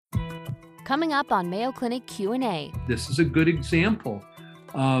coming up on Mayo Clinic Q&A. This is a good example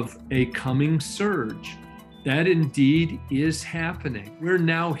of a coming surge. That indeed is happening. We're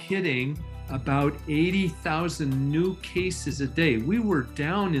now hitting about 80,000 new cases a day. We were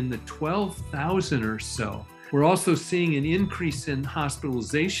down in the 12,000 or so. We're also seeing an increase in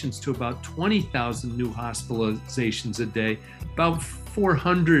hospitalizations to about 20,000 new hospitalizations a day, about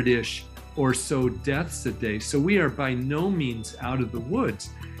 400-ish or so deaths a day. So we are by no means out of the woods.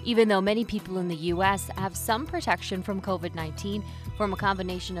 Even though many people in the U.S. have some protection from COVID-19 from a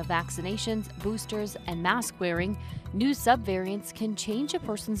combination of vaccinations, boosters, and mask wearing, new subvariants can change a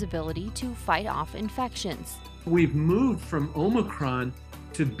person's ability to fight off infections. We've moved from Omicron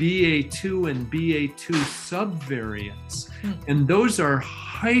to BA2 and BA2 subvariants, and those are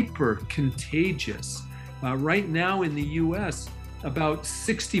hyper contagious. Right now in the U.S., about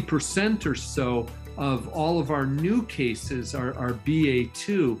 60% or so of all of our new cases are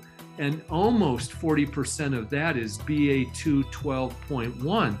BA2, and almost 40% of that is BA2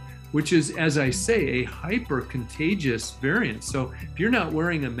 12.1, which is, as I say, a hyper contagious variant. So if you're not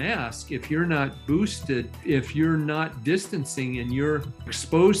wearing a mask, if you're not boosted, if you're not distancing and you're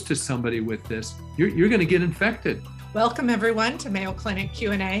exposed to somebody with this, you're going to get infected. Welcome everyone to Mayo Clinic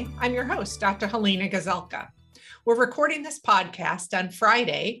Q&A. I'm your host, Dr. Helena Gazelka. We're recording this podcast on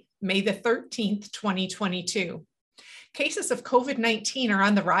Friday, May the 13th, 2022. Cases of COVID-19 are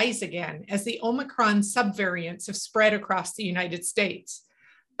on the rise again as the Omicron subvariants have spread across the United States.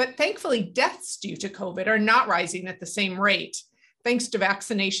 But thankfully, deaths due to COVID are not rising at the same rate, thanks to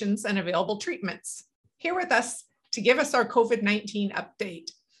vaccinations and available treatments. Here with us to give us our COVID-19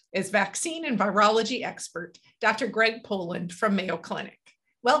 update is vaccine and virology expert, Dr. Greg Poland from Mayo Clinic.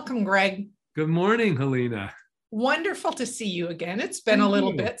 Welcome, Greg. Good morning, Helena. Wonderful to see you again. It's been a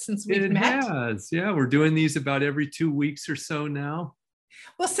little bit since we've met. It has. Yeah, we're doing these about every 2 weeks or so now.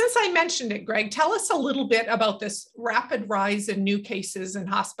 Well, since I mentioned it, Greg, tell us a little bit about this rapid rise in new cases and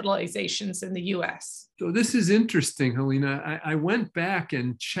hospitalizations in the U.S. So this is interesting, Helena. I went back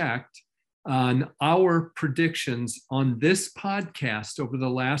and checked on our predictions on this podcast over the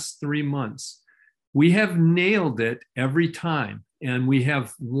last 3 months. We have nailed it every time. And we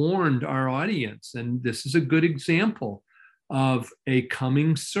have warned our audience, and this is a good example of a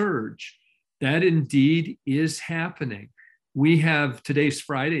coming surge. That indeed is happening. We have, today's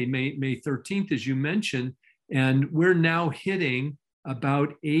Friday, May 13th, as you mentioned, and we're now hitting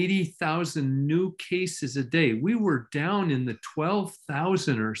about 80,000 new cases a day. We were down in the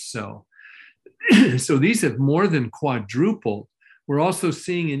 12,000 or so. So these have more than quadrupled. We're also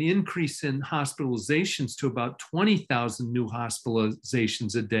seeing an increase in hospitalizations to about 20,000 new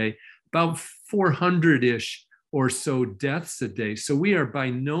hospitalizations a day, about 400-ish or so deaths a day. So we are by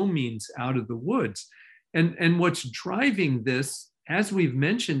no means out of the woods. And what's driving this, as we've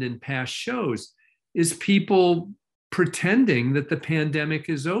mentioned in past shows, is people pretending that the pandemic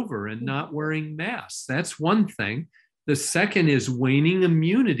is over and not wearing masks. That's one thing. The second is waning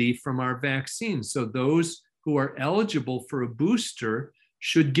immunity from our vaccines. So those who are eligible for a booster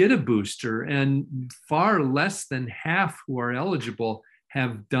should get a booster, and far less than half who are eligible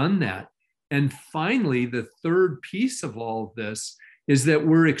have done that. And finally, the third piece of all of this is that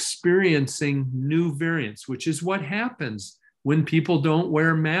we're experiencing new variants, which is what happens when people don't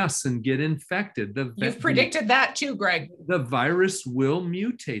wear masks and get infected. You've predicted that too, Greg. The virus will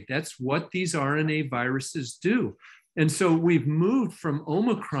mutate. That's what these RNA viruses do. And so we've moved from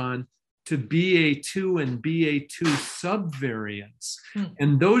Omicron to BA2 and BA2 subvariants.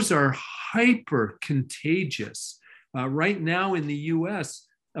 And those are hyper contagious. Right now in the US,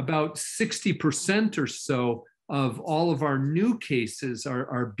 about 60% or so of all of our new cases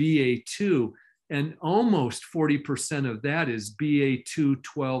are BA2, and almost 40% of that is BA2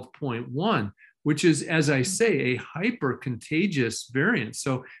 12.1, which is, as I say, a hyper contagious variant.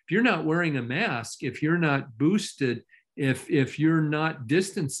 So if you're not wearing a mask, if you're not boosted, if you're not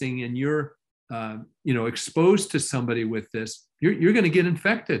distancing and you're exposed to somebody with this, you're going to get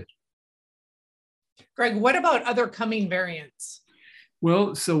infected. Greg, what about other coming variants?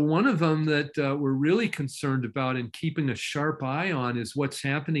 Well, so one of them that we're really concerned about and keeping a sharp eye on is what's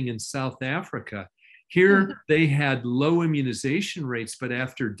happening in South Africa. Here, they had low immunization rates, but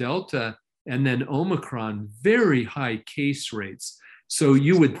after Delta and then Omicron, very high case rates. So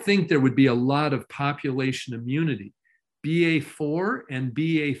you would think there would be a lot of population immunity. BA4 and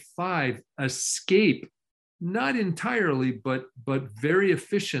BA5 escape, not entirely, but very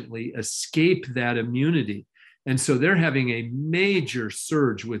efficiently escape that immunity. And so they're having a major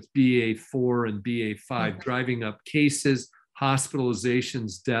surge with BA4 and BA5, driving up cases,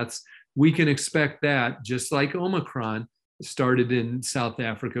 hospitalizations, deaths. We can expect that, just like Omicron, started in South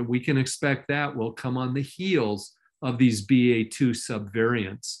Africa. We can expect that will come on the heels of these BA2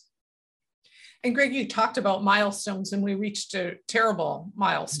 subvariants. And Greg, you talked about milestones, and we reached a terrible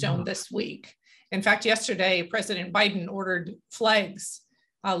milestone this week. In fact, yesterday, President Biden ordered flags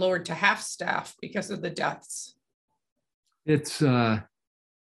lowered to half staff because of the deaths. It's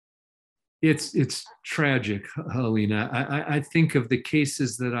tragic, Helena. I think of the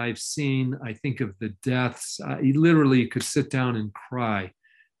cases that I've seen. I think of the deaths. You literally could sit down and cry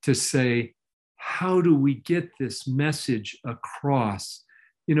to say, how do we get this message across?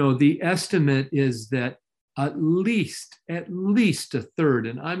 You know, the estimate is that at least a third,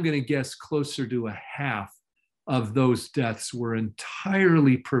 and I'm going to guess closer to a half of those deaths were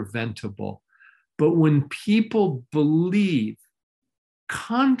entirely preventable. But when people believe,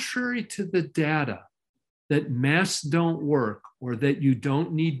 contrary to the data, that masks don't work, or that you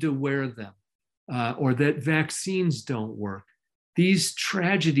don't need to wear them, or that vaccines don't work, these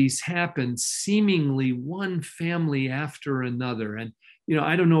tragedies happen seemingly one family after another. And, you know,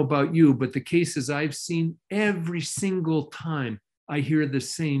 I don't know about you, but the cases I've seen, every single time I hear the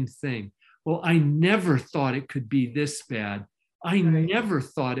same thing. Well, I never thought it could be this bad. I never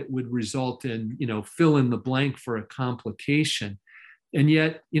thought it would result in, you know, fill in the blank for a complication. And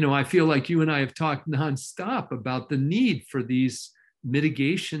yet, you know, I feel like you and I have talked nonstop about the need for these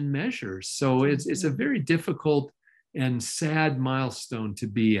mitigation measures. So it's a very difficult and sad milestone to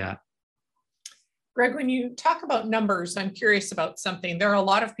be at. Greg, when you talk about numbers, I'm curious about something. There are a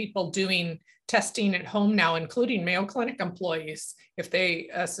lot of people doing testing at home now, including Mayo Clinic employees, if they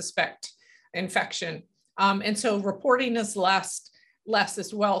suspect infection. And so reporting is less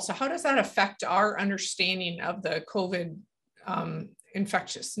as well. So how does that affect our understanding of the COVID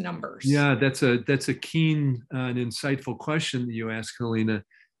infectious numbers? Yeah, that's a keen and insightful question that you ask, Helena.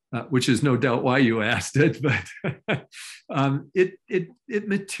 Which is no doubt why you asked it, but it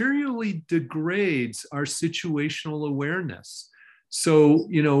materially degrades our situational awareness. So,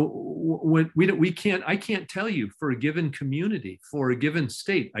 you know, when I can't tell you for a given community, for a given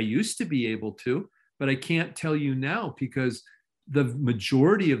state. I used to be able to, but I can't tell you now, because the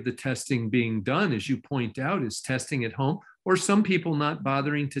majority of the testing being done, as you point out, is testing at home, or some people not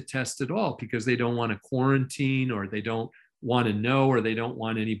bothering to test at all because they don't want to quarantine, or they don't want to know, or they don't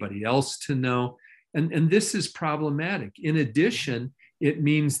want anybody else to know. And this is problematic. In addition, it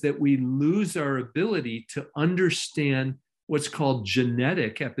means that we lose our ability to understand what's called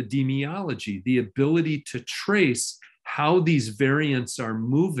genetic epidemiology, the ability to trace how these variants are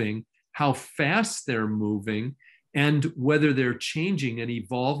moving, how fast they're moving, and whether they're changing and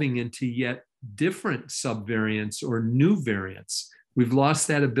evolving into yet different subvariants or new variants. We've lost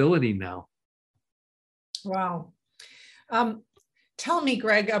that ability now. Wow. Tell me,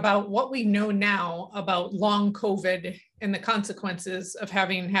 Greg, about what we know now about long COVID and the consequences of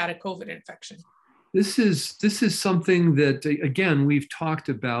having had a COVID infection. This is something that, again, we've talked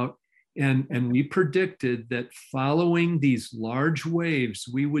about, and we predicted that following these large waves,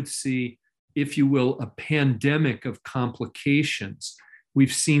 we would see, if you will, a pandemic of complications.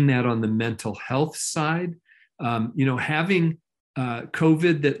 We've seen that on the mental health side. You know, having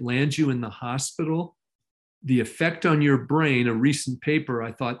COVID that lands you in the hospital, the effect on your brain, a recent paper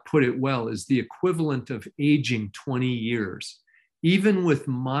I thought put it well, is the equivalent of aging 20 years. Even with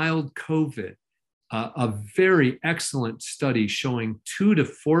mild COVID, a very excellent study showing 2 to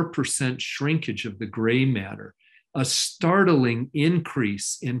 4% shrinkage of the gray matter, a startling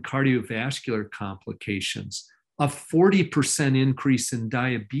increase in cardiovascular complications, a 40% increase in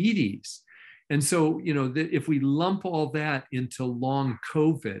diabetes. And so, you know, if we lump all that into long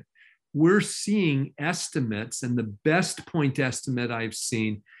COVID, we're seeing estimates, and the best point estimate I've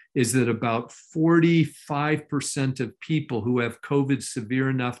seen is that about 45% of people who have COVID severe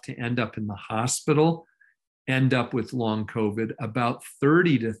enough to end up in the hospital end up with long COVID. About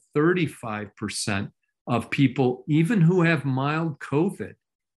 30 to 35% of people, even who have mild COVID,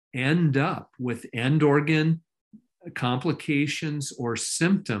 end up with end organ complications or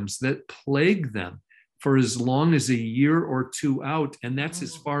symptoms that plague them for as long as a year or two out. And that's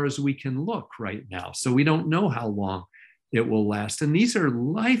as far as we can look right now. So we don't know how long it will last. And these are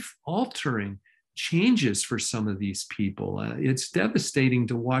life-altering changes for some of these people. It's devastating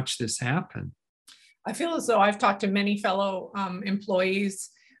to watch this happen. I feel as though I've talked to many fellow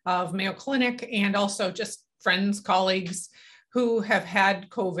employees of Mayo Clinic, and also just friends, colleagues who have had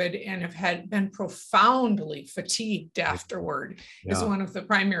COVID and have been profoundly fatigued afterward. Yeah. Is one of the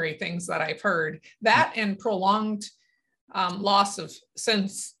primary things that I've heard. That and prolonged loss of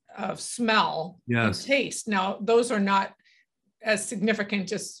sense of smell, yes, and taste. Now, those are not as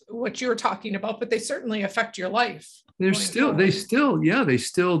significant as what you're talking about, but they certainly affect your life. They still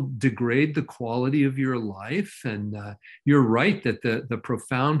degrade the quality of your life. And you're right that the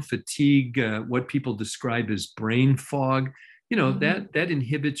profound fatigue, what people describe as brain fog, that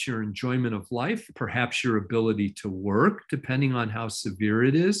inhibits your enjoyment of life, perhaps your ability to work, depending on how severe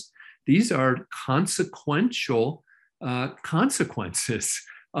it is. These are consequential consequences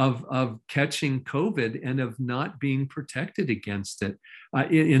of catching COVID and of not being protected against it.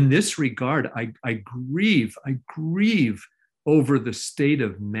 In this regard, I grieve over the state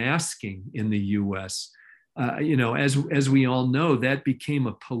of masking in the U.S. As we all know, that became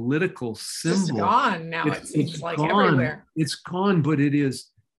a political symbol. It's gone now. It seems like everywhere. It's gone, but it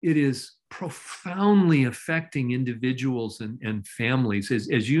is profoundly affecting individuals and families.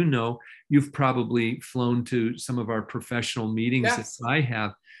 As you know, you've probably flown to some of our professional meetings. Yes. That I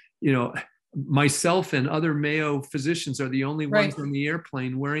have. Myself and other Mayo physicians are the only ones on the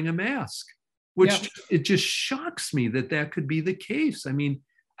airplane wearing a mask, which it just shocks me that could be the case. I mean,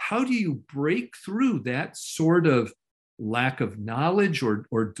 how do you break through that sort of lack of knowledge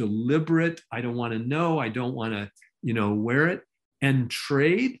or deliberate, I don't want to know, I don't want to, wear it, and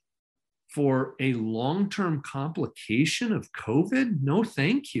trade for a long-term complication of COVID? No,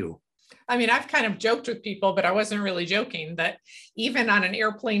 thank you. I mean, I've kind of joked with people, but I wasn't really joking, that even on an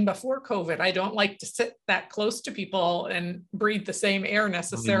airplane before COVID, I don't like to sit that close to people and breathe the same air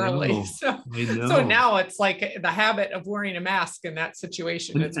necessarily. So now it's like the habit of wearing a mask in that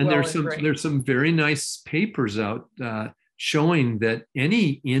situation. And there's some very nice papers out showing that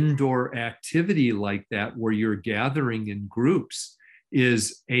any indoor activity like that, where you're gathering in groups,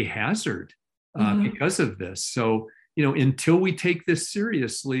 is a hazard because of this. So, until we take this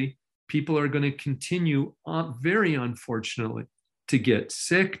seriously, people are going to continue, very unfortunately, to get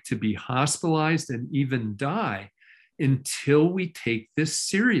sick, to be hospitalized, and even die until we take this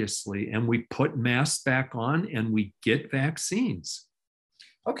seriously and we put masks back on and we get vaccines.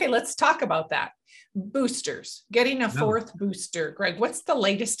 Okay, let's talk about that. Boosters, getting a fourth booster. Greg, what's the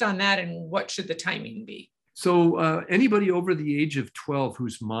latest on that, and what should the timing be? So anybody over the age of 12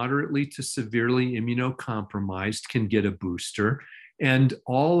 who's moderately to severely immunocompromised can get a booster. And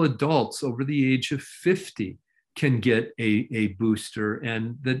all adults over the age of 50 can get a booster.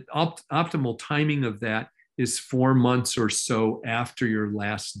 And the optimal timing of that is 4 months or so after your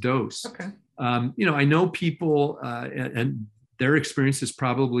last dose. Okay. I know people, and their experience is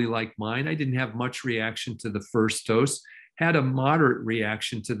probably like mine. I didn't have much reaction to the first dose, had a moderate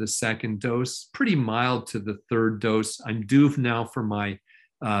reaction to the second dose, pretty mild to the third dose. I'm due now for my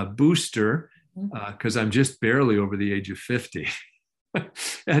booster because I'm just barely over the age of 50.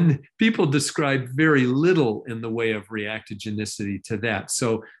 And people describe very little in the way of reactogenicity to that.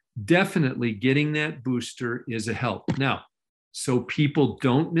 So definitely getting that booster is a help. Now, so people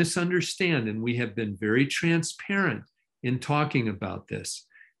don't misunderstand, and we have been very transparent in talking about this.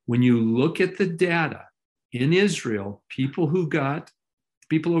 When you look at the data in Israel, people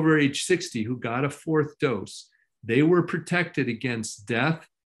over age 60 who got a fourth dose, they were protected against death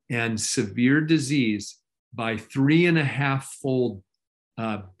and severe disease by 3.5-fold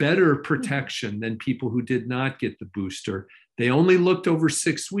better protection than people who did not get the booster. They only looked over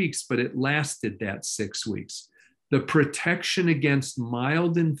 6 weeks, but it lasted that 6 weeks. The protection against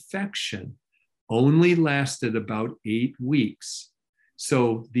mild infection only lasted about 8 weeks.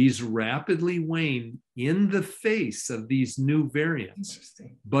 So these rapidly wane in the face of these new variants.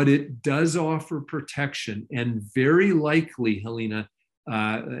 But it does offer protection, and very likely, Helena,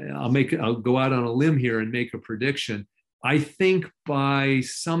 I'll go out on a limb here and make a prediction. I think by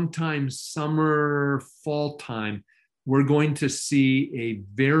sometime summer, fall time, we're going to see a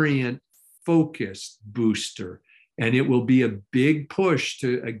variant-focused booster. And it will be a big push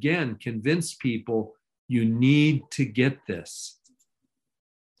to, again, convince people you need to get this.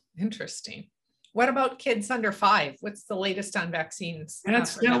 Interesting. What about kids under 5? What's the latest on vaccines?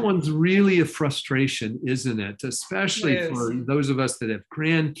 That one's really a frustration, isn't it? Especially for those of us that have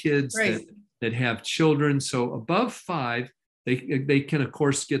grandkids, that have children. So above 5, they can, of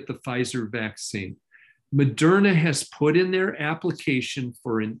course, get the Pfizer vaccine. Moderna has put in their application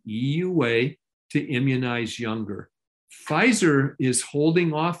for an EUA to immunize younger. Pfizer is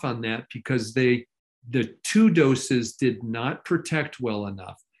holding off on that because the 2 doses did not protect well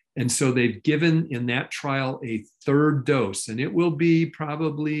enough. And so they've given in that trial a 3rd dose, and it will be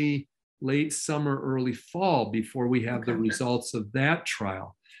probably late summer, early fall before we have the results of that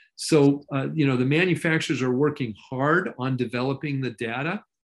trial. So, the manufacturers are working hard on developing the data.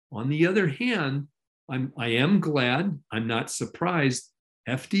 On the other hand, I am glad, I'm not surprised,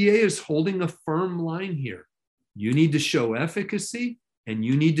 FDA is holding a firm line here. you need to show efficacy and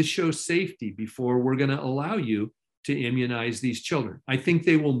you need to show safety before we're going to allow you to immunize these children. I think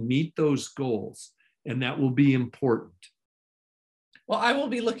they will meet those goals, and that will be important. Well, I will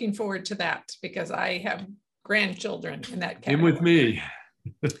be looking forward to that because I have grandchildren in that category. Same with me.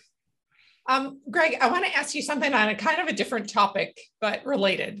 Greg, I want to ask you something on a kind of a different topic, but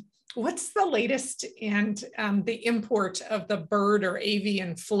related. What's the latest in the import of the bird or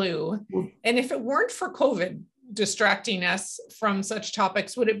avian flu? And if it weren't for COVID distracting us from such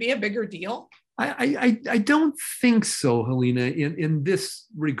topics, would it be a bigger deal? I don't think so, Helena, in this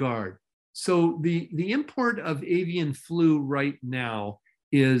regard. So the import of avian flu right now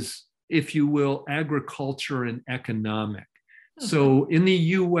is, if you will, agriculture and economic. So in the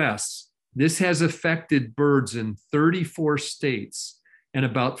US, this has affected birds in 34 states, and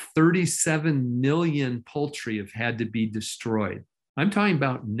about 37 million poultry have had to be destroyed. I'm talking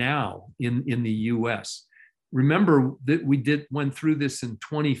about now in the US. Remember that we went through this in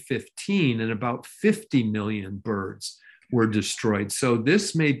 2015, and about 50 million birds were destroyed. So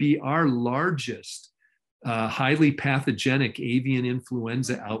this may be our largest highly pathogenic avian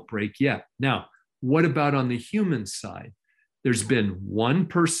influenza outbreak yet. Now, what about on the human side? There's been one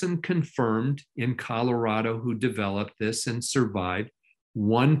person confirmed in Colorado who developed this and survived,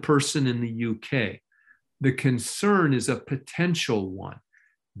 one person in the UK. The concern is a potential one.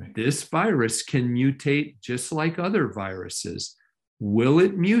 This virus can mutate just like other viruses. Will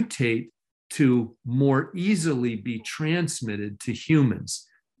it mutate to more easily be transmitted to humans?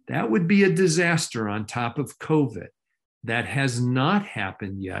 That would be a disaster on top of COVID. That has not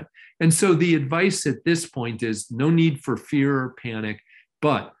happened yet. And so the advice at this point is no need for fear or panic,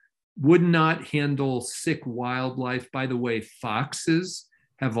 but would not handle sick wildlife. By the way, foxes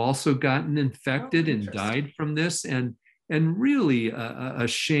have also gotten infected and died from this. And really a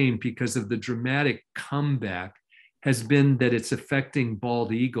shame, because of the dramatic comeback has been that it's affecting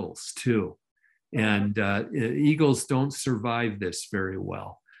bald eagles too. And eagles don't survive this very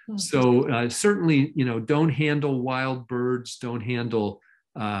well. So certainly, don't handle wild birds, don't handle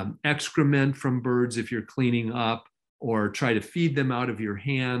excrement from birds if you're cleaning up, or try to feed them out of your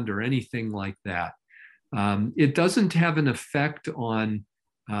hand or anything like that. It doesn't have an effect on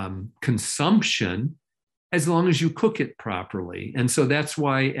consumption as long as you cook it properly. And so that's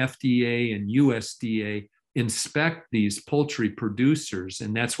why FDA and USDA inspect these poultry producers,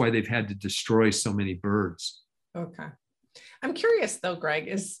 and that's why they've had to destroy so many birds. Okay. I'm curious though, Greg,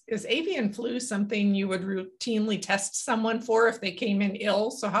 is avian flu something you would routinely test someone for if they came in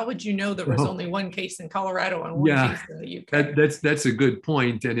ill? So how would you know there was only one case in Colorado and one case in the UK? That's a good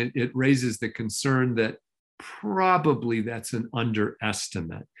point. And it raises the concern that probably that's an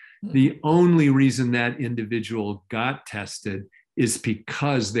underestimate. The only reason that individual got tested is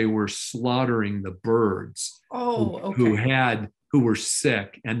because they were slaughtering the birds who were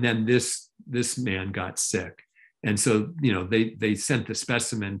sick. And then this man got sick. And so, they sent the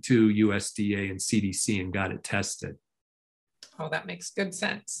specimen to USDA and CDC and got it tested. Oh, that makes good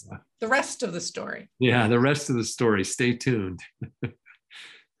sense. The rest of the story. Yeah, the rest of the story. Stay tuned.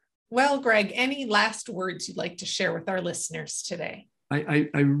 Well, Greg, any last words you'd like to share with our listeners today? I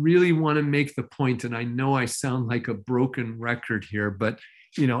really want to make the point, and I know I sound like a broken record here, but,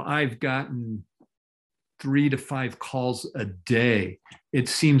 I've gotten 3 to 5 calls a day. It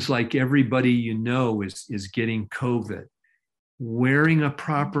seems like everybody is getting COVID. Wearing a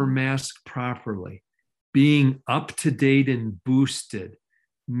proper mask properly, being up to date and boosted,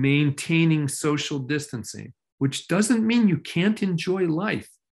 maintaining social distancing, which doesn't mean you can't enjoy life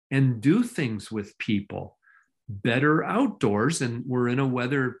and do things with people. Better outdoors, and we're in a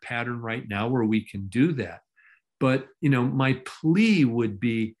weather pattern right now where we can do that. But, my plea would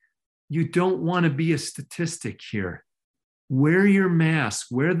be, you don't want to be a statistic here. Wear your mask,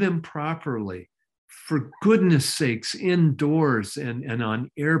 wear them properly. For goodness sakes, indoors and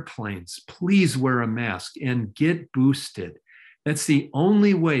on airplanes, please wear a mask and get boosted. That's the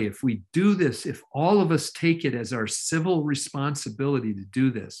only way. If we do this, if all of us take it as our civil responsibility to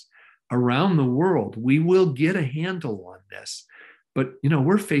do this around the world, we will get a handle on this. But,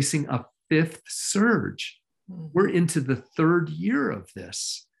 we're facing a 5th surge. We're into the 3rd year of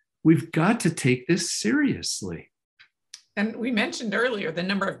this. We've got to take this seriously. And we mentioned earlier the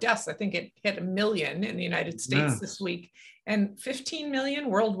number of deaths. I think it hit 1 million in the United States this week, and 15 million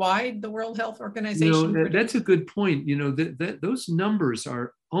worldwide, the World Health Organization. That's a good point. Those numbers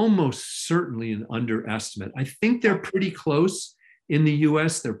are almost certainly an underestimate. I think they're pretty close. In the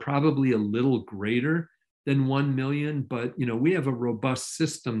US, they're probably a little greater than 1 million, but we have a robust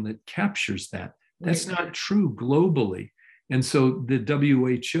system that captures that. That's not true globally. And so the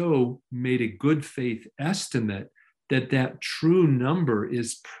WHO made a good faith estimate that true number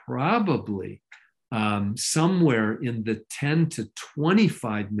is probably somewhere in the 10 to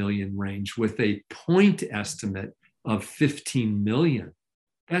 25 million range, with a point estimate of 15 million.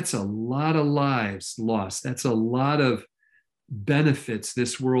 That's a lot of lives lost. That's a lot of benefits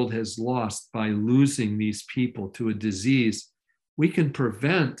this world has lost by losing these people to a disease we can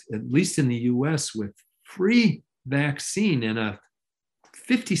prevent, at least in the US, with free vaccine and a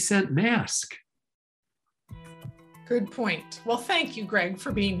 50-cent mask. Good point. Well, thank you, Greg,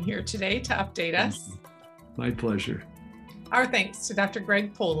 for being here today to update us. My pleasure. Our thanks to Dr.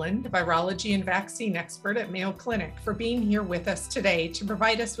 Greg Poland, virology and vaccine expert at Mayo Clinic, for being here with us today to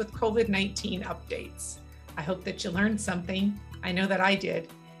provide us with COVID-19 updates. I hope that you learned something. I know that I did,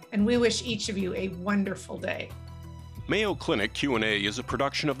 and we wish each of you a wonderful day. Mayo Clinic Q&A is a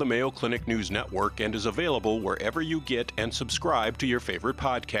production of the Mayo Clinic News Network and is available wherever you get and subscribe to your favorite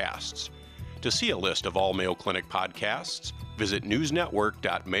podcasts. To see a list of all Mayo Clinic podcasts, visit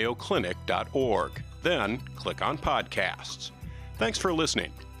newsnetwork.mayoclinic.org. Then click on Podcasts. Thanks for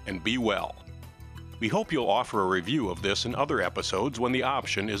listening, and be well. We hope you'll offer a review of this and other episodes when the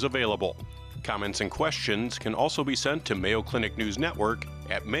option is available. Comments and questions can also be sent to Mayo Clinic News Network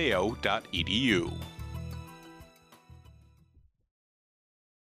at mayo.edu.